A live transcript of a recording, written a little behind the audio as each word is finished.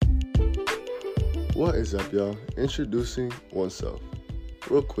What is up, y'all? Introducing Oneself.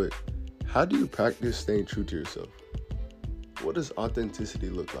 Real quick, how do you practice staying true to yourself? What does authenticity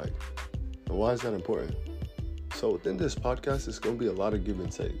look like? And why is that important? So within this podcast, it's going to be a lot of give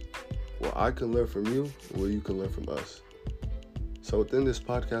and take. What I can learn from you and what you can learn from us. So within this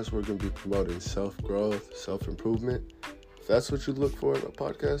podcast, we're going to be promoting self-growth, self-improvement. If that's what you look for in a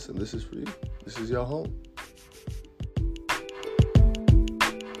podcast, then this is for you. This is your home.